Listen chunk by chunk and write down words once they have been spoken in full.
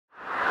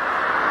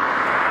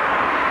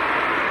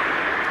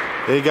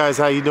Hey guys,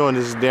 how you doing?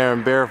 This is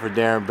Darren Barrett for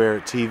Darren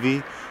Barrett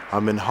TV.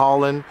 I'm in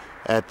Holland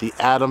at the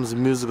Adams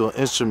Musical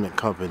Instrument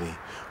Company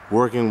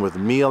working with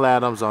Miel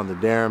Adams on the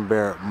Darren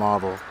Barrett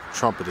model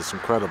trumpet. It's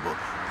incredible,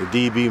 the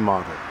DB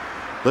model.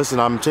 Listen,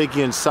 I'm taking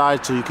you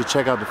inside so you can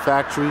check out the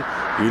factory.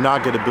 You're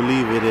not going to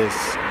believe it is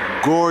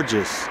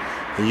gorgeous,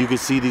 and you can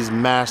see these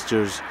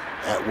masters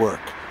at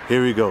work.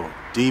 Here we go,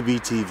 DB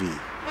TV.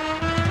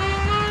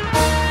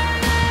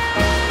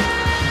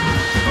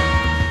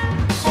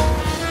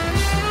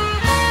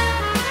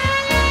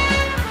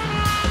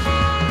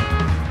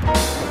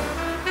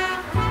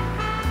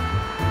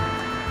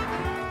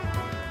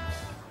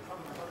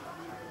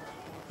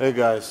 Hey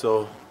guys,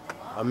 so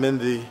I'm in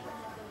the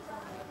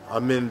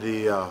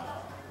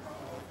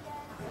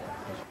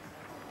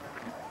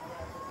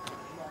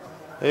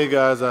hey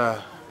guys,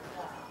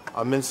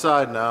 I'm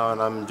inside now,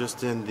 and I'm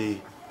just in the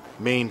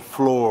main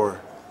floor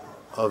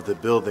of the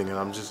building, and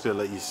I'm just gonna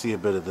let you see a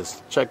bit of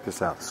this. Check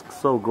this out, it's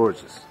so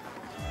gorgeous.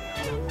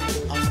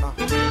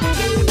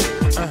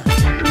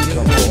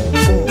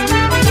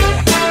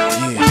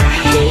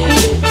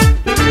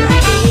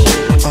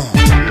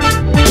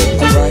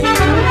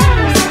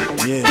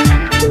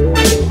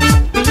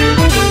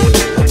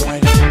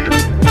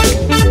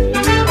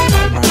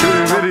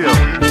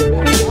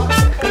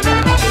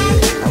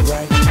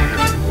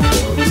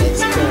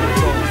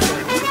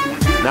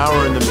 Now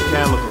we're in the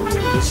mechanical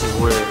room. This is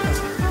where,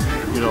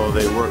 you know,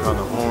 they work on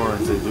the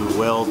horns, they do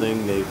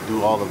welding, they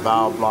do all the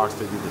valve blocks,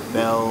 they do the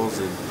bells,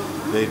 and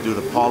they do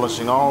the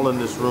polishing, all in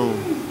this room.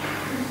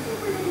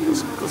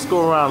 Let's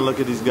go around and look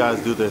at these guys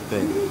do their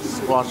thing.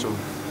 Let's watch them.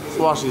 Let's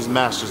watch these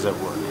masters at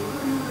work.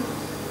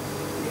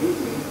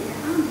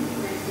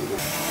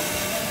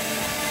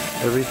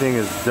 Everything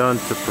is done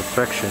to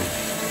perfection.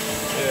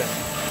 Yeah.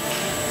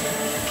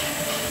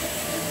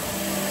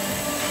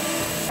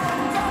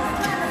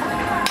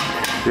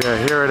 Yeah,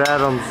 here at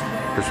Adams,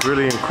 it's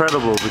really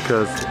incredible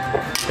because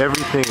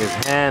everything is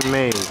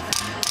handmade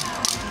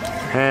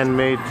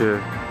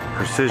to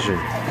precision.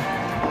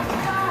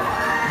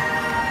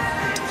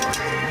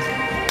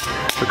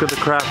 Look at the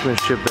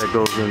craftsmanship that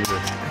goes into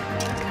it.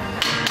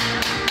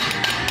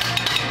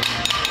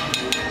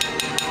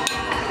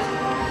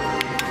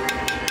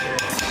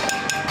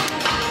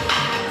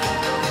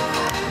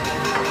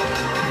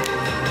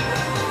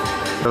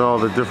 Look at all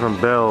the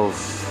different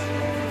bells,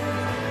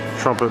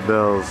 trumpet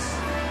bells.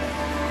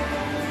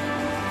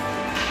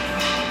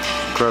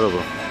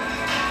 Incredible.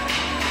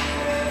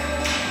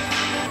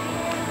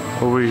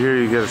 Over here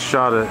you get a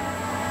shot at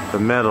the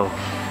metal.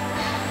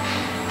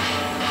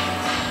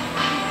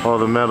 All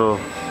the metal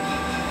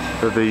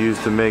that they use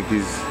to make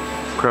these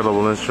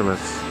incredible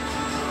instruments.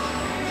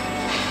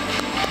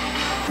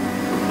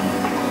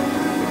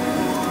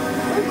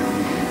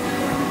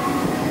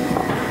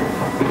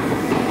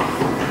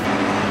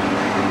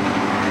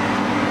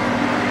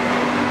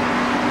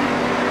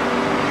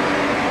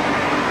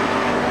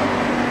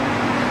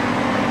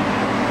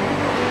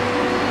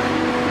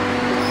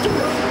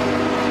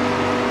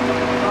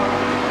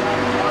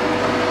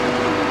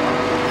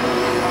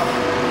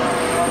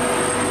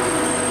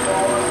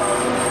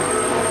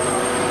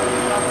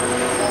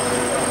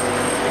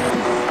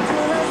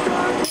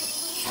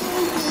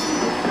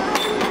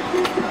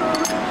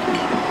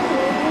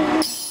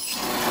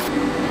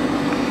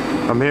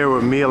 I'm here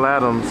with Miel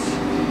Adams.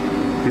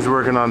 He's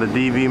working on the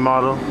DB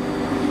model.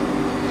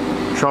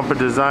 Trumpet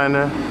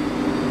designer,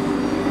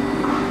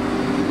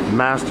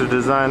 master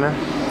designer.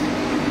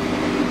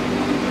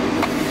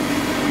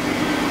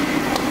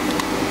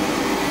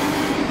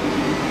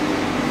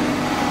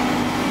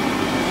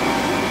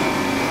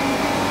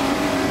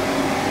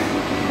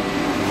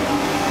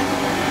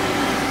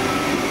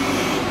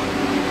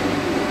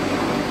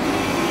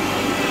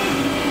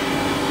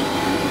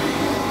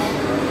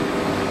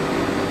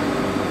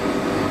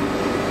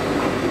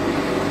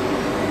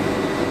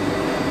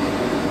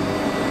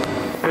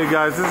 Hey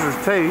guys, this is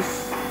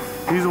Tace.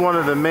 He's one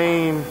of the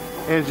main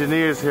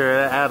engineers here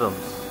at Adams.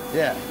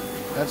 Yeah,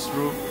 that's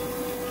true.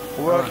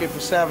 We're working for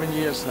 7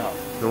 years now.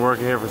 Been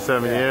working here for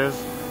 7 years?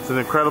 It's an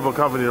incredible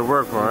company to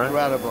work for, right?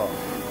 Incredible.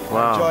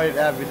 Wow. I enjoy it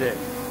every day.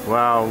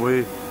 Wow,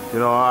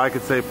 I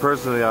could say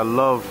personally, I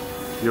love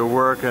your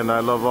work, and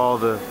I love all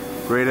the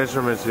great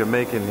instruments you're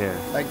making here.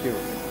 Thank you.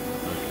 Okay.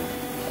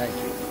 Thank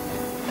you.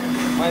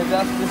 My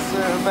desk is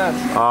a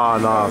mess. Ah,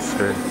 no, it's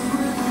great.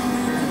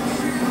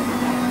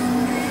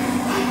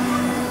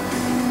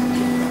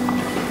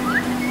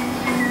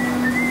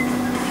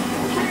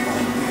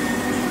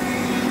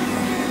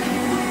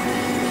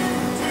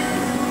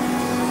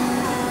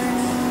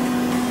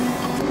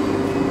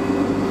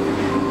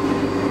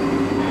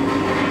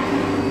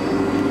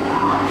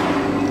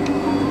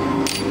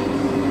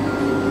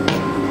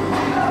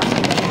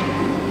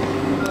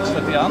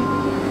 Aan.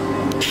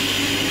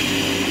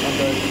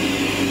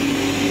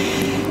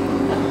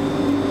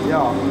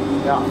 Ja,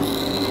 ja.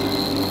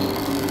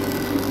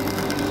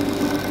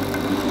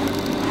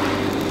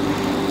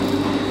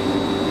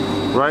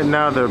 Right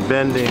now they're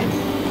bending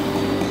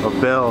a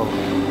bell.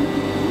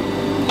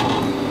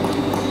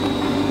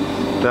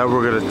 that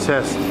we're going to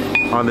test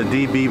on the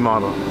DB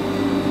model.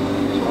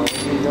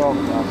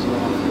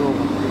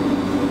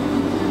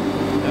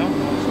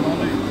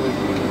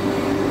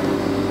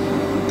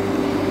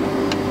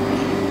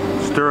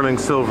 Sterling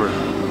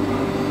silver.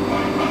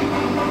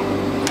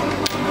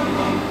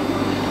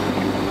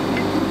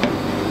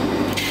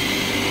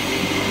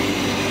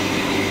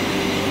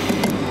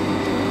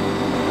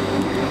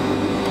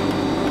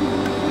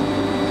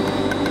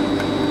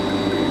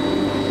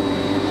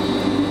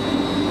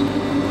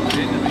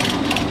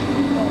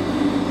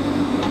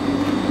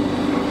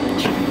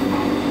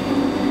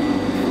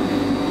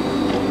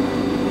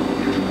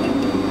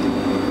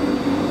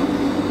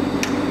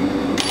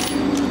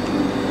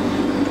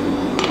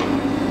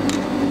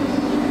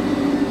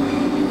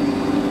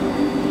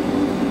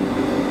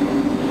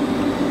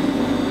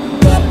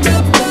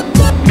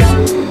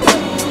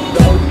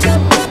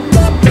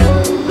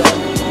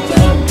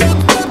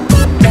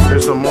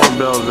 Some more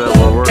bells that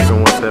we're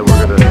working with that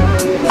we're going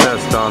to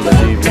test on the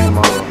DB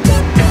model.